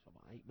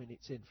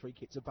minutes in. Free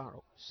kick to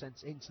Barrow,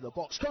 sent into the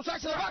box, comes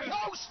back to the back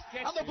post,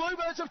 and the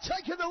Bluebirds have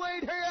taken the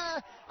lead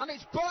here, and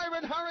it's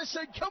Byron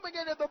Harrison coming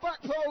in at the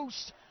back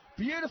post.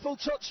 Beautiful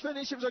touch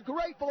finish, it was a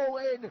great ball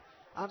in,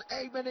 and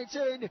 8 minutes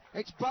in,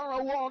 it's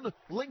Barrow 1,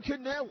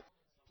 Lincoln 0.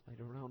 Played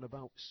around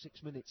about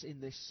 6 minutes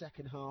in this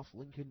second half.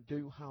 Lincoln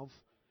do have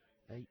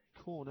a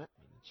corner,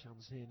 and a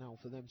chance here now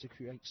for them to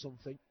create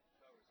something.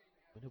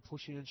 Bit of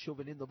pushing and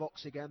shoving in the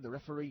box again. The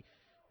referee,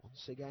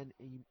 once again,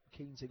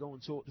 keen to go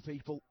and talk to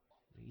people.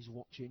 He's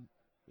watching,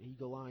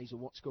 eagle eyes, of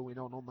what's going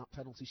on that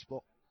penalty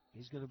spot.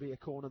 It's going to be a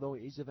corner, though.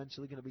 It is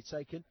eventually going to be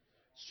taken.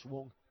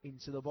 Swung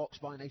into the box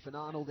by Nathan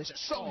Arnold. There's a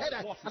strong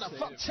header and a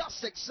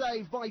fantastic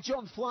save by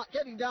John Flack,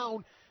 getting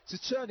down to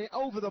turn it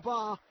over the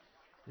bar.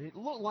 It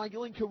looked like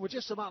Lincoln were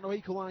just about to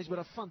equalise, but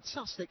a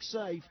fantastic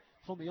save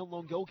from the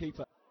unknown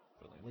goalkeeper.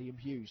 Liam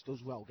Hughes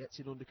does well, gets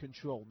it under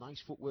control.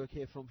 Nice footwork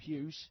here from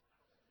Hughes.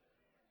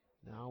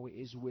 Now it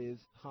is with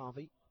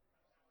Harvey.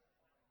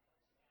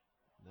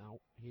 Now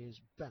here's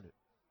Bennett.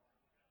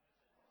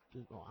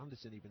 Oh,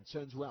 Anderson even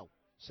turns well.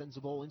 Sends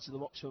the ball into the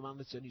box from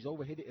Anderson. He's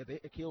overhit it a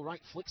bit. Akil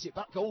Wright flicks it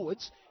back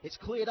goalwards. It's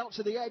cleared out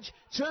to the edge.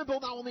 Turnbull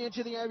now on the edge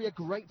of the area.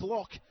 Great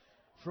block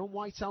from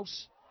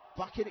Whitehouse.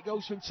 Back in it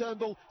goes from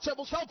Turnbull.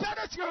 Turnbull's foul.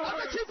 Bennett!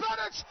 Richie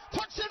Bennett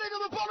puts it into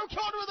the bottom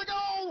corner of the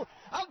goal.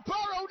 And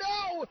Barrow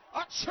now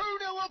are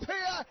 2-0 up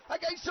here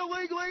against the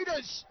league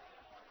leaders.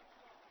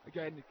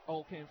 Again, it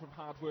all came from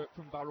hard work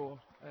from Barrow,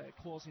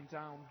 closing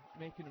down,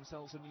 making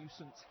themselves a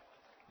nuisance.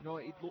 You know,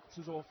 it looked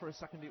as though for a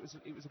second it was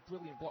a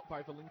brilliant block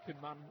by the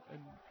Lincoln man,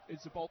 and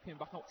as the ball came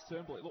back out to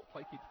Turnbull, it looked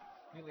like he'd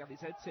nearly had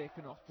his head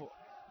taken off, but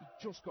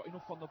he just got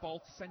enough on the ball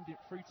to send it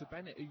through to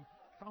Bennett, who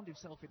found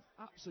himself in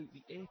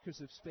absolutely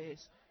acres of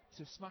space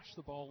to smash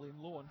the ball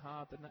in low and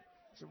hard, and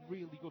it's a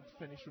really good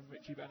finish from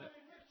Richie Bennett.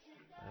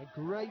 A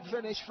great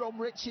finish from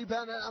Richie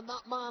Bennett, and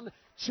that man,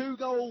 2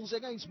 goals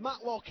against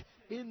Matlock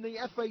in the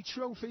FA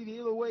Trophy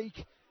the other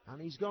week. And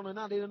he's gone and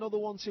added another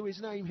one to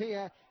his name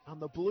here.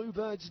 And the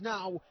Bluebirds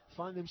now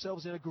find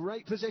themselves in a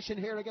great position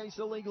here against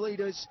the league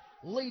leaders,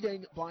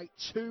 leading by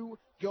 2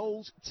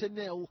 goals to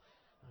 0.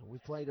 And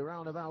we've played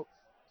around about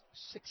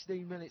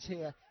 16 minutes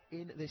here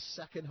in this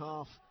second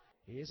half.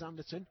 Here's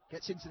Anderton,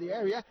 gets into the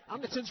area.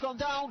 Anderton's gone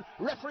down.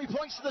 Referee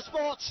points to the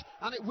spot,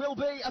 and it will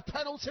be a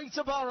penalty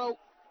to Barrow.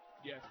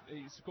 Yeah,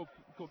 it's a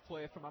good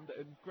play from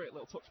Anderton. Great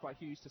little touch by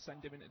Hughes to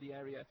send him into the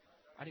area,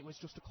 and it was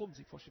just a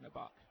clumsy pushing it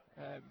back.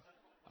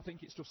 I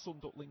think it's just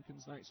summed up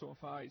Lincoln's night so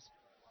far. It's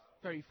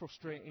very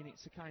frustrating.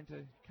 It's a kind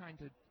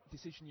of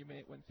decision you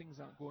make when things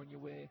aren't going your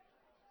way.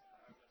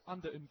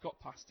 Anderton got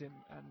past him,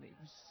 and it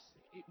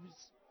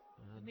was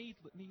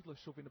needless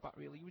shoving the back.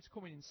 Really, he was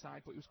coming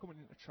inside, but he was coming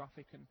into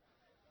traffic, and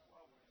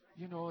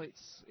you know,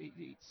 it's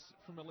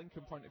from a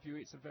Lincoln point of view,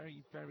 it's a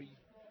very, very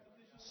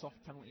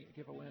soft penalty to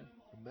give away.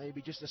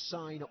 Maybe just a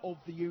sign of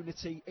the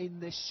unity in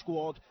this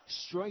squad.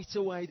 Straight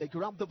away they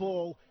grabbed the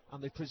ball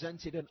and they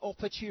presented an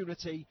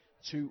opportunity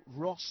to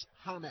Ross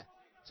Hanna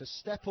to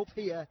step up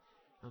here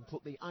and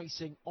put the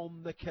icing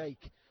on the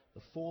cake.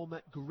 The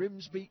former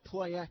Grimsby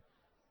player.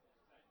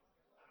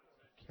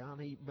 Can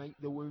he make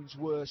the wounds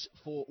worse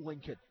for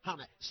Lincoln?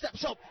 Hanna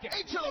steps up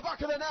into the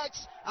back of the net,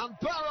 and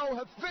Barrow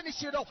have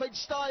finished it off in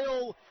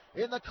style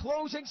in the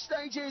closing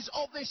stages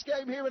of this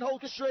game here in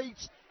Holker Street.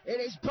 It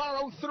is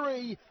Barrow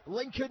 3,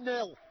 Lincoln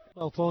 0.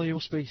 Well, Paul, you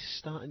must be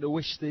starting to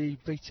wish the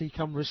BT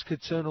cameras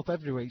could turn up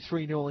every week.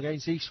 3-0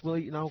 against East, will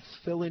you now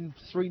fill in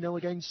 3-0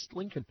 against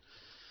Lincoln?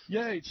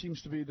 Yeah, it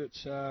seems to be that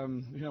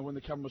when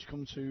the cameras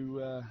come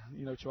to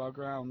to our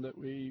ground, that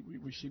we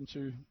seem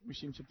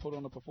to put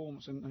on a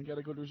performance and get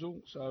a good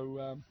result.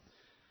 So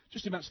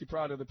just immensely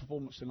proud of the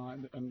performance tonight,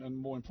 and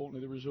more importantly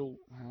the result.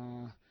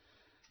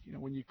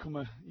 When you come,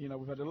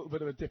 we've had a little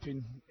bit of a dip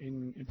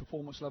in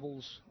performance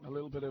levels, a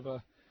little bit of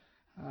a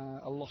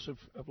loss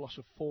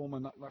of form,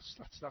 and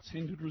that's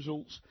hindered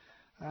results.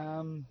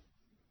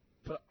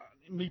 But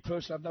me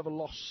personally, I've never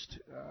lost.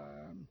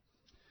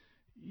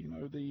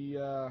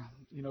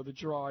 The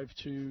drive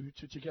to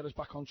get us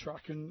back on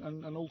track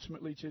and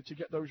ultimately to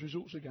get those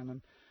results again.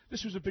 And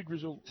this was a big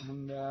result,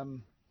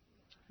 and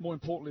more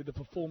importantly, the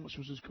performance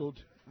was as good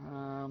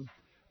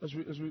as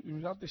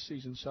we've had this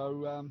season.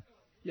 So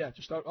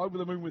just over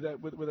the moon with a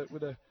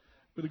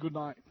good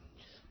night.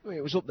 I mean,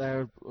 it was up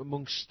there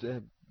amongst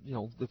the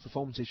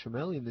performances from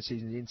early in the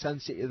season. The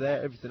intensity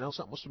there, everything else,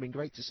 that must have been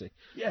great to see.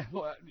 Yeah,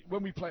 look,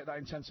 when we play at that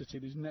intensity,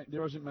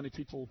 there isn't many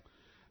people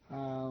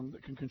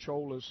that can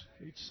control us.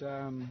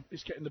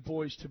 It's getting the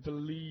boys to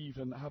believe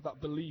and have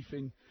that belief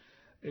in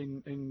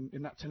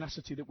that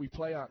tenacity that we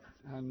play at.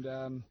 And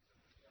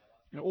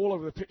all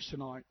over the pitch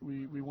tonight,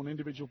 we won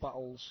individual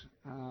battles.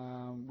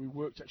 We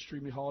worked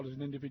extremely hard as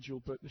an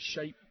individual, but the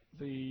shape,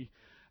 the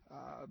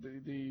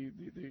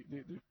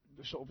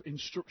sort of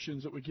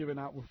instructions that we're giving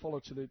out were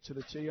followed to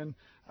the T. And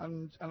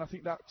I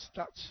think that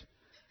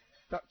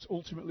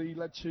ultimately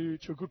led to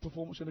a good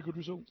performance and a good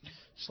result.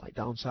 Slight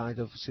downside,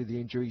 obviously, the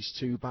injuries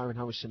to Byron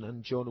Harrison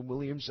and Jordan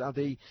Williams. Are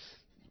they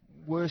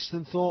worse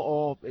than thought,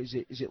 or is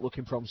it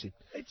looking promising?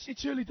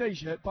 It's early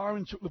days yet.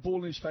 Byron took the ball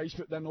in his face,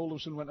 but then all of a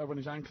sudden went over on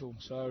his ankle.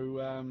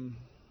 So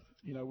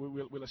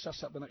we'll assess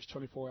that the next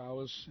 24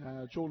 hours.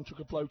 Jordan took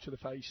a blow to the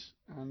face,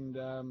 and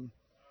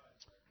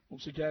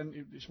once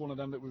again, it's one of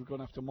them that we're going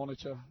to have to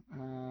monitor.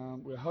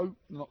 We hope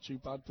not too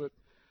bad, but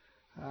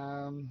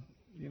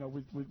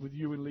with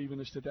Ewan leaving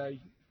us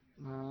today,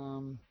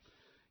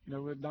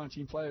 we had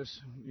 19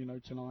 players,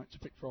 tonight to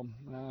pick from.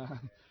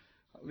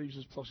 That leaves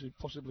us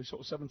possibly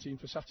sort of 17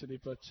 for Saturday,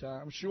 but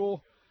I'm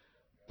sure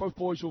both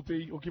boys will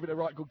give it a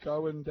right good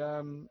go, and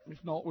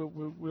if not,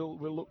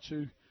 we'll look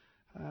to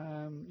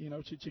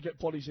to get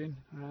bodies in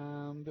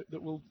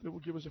that will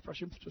give us a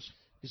fresh impetus.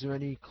 Is there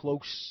any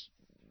close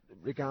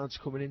regards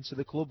coming into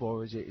the club,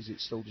 or is it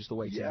still just a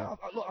waiting? Yeah,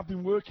 look, I've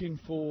been working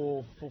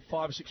for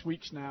 5 or 6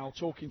 weeks now,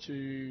 talking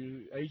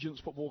to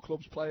agents, football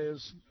clubs,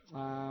 players.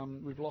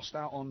 We've lost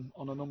out on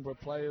a number of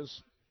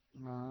players.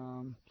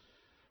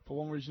 For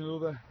one reason or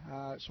another,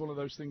 it's one of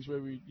those things where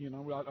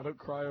I don't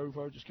cry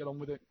over, I just get on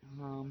with it.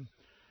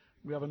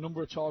 We have a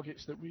number of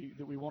targets that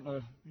we want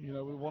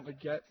to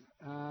get,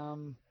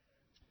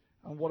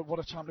 and what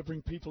a time to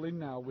bring people in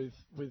now with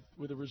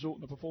a result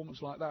and a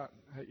performance like that.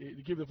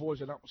 It give the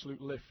boys an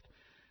absolute lift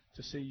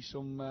to see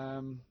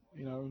some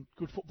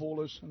good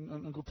footballers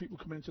and good people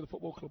coming into the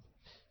football club.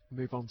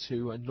 Move on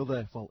to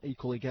another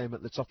equally game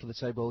at the top of the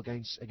table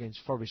against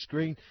Forest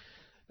Green.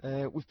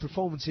 With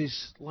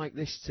performances like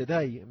this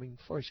today, I mean,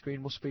 Forest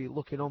Green must be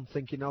looking on,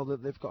 thinking now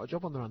that they've got a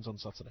job on their hands on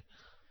Saturday.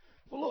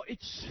 Well, look, it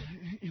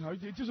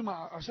doesn't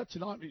matter. I said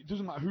tonight, it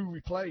doesn't matter who we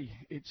play.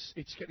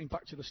 It's getting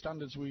back to the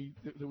standards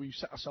that we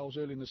set ourselves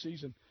early in the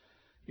season.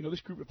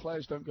 This group of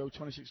players don't go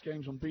 26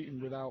 games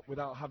unbeaten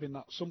without having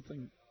that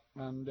something.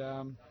 And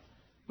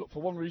look,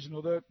 for one reason or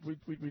another,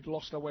 we'd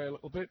lost our way a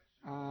little bit.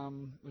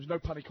 There's no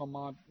panic on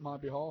my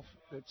behalf.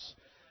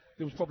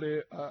 There was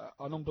probably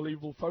an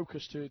unbelievable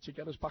focus to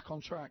get us back on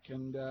track.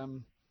 And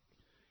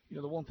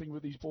the one thing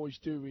that these boys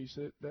do is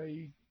that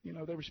they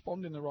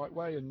respond in the right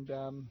way. And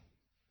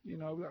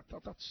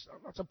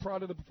that's a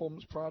pride of the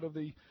performance, pride of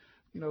the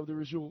the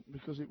result,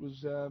 because it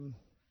was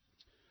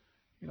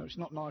it's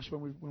not nice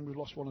when we've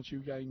lost 1 or 2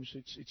 games.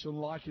 It's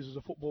unlike us as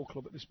a football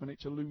club at this minute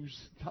to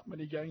lose that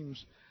many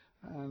games.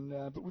 And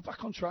but we're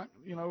back on track.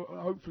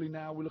 Hopefully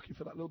now we're looking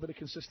for that little bit of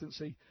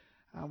consistency,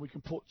 and we can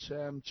put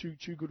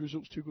two good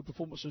results, 2 good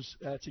performances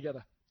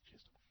together.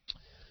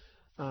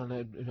 And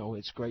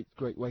it's a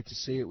great way to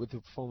see it with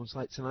the performance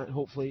like tonight.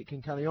 Hopefully it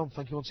can carry on.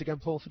 Thank you once again,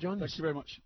 Paul, for joining us. Thank you very much.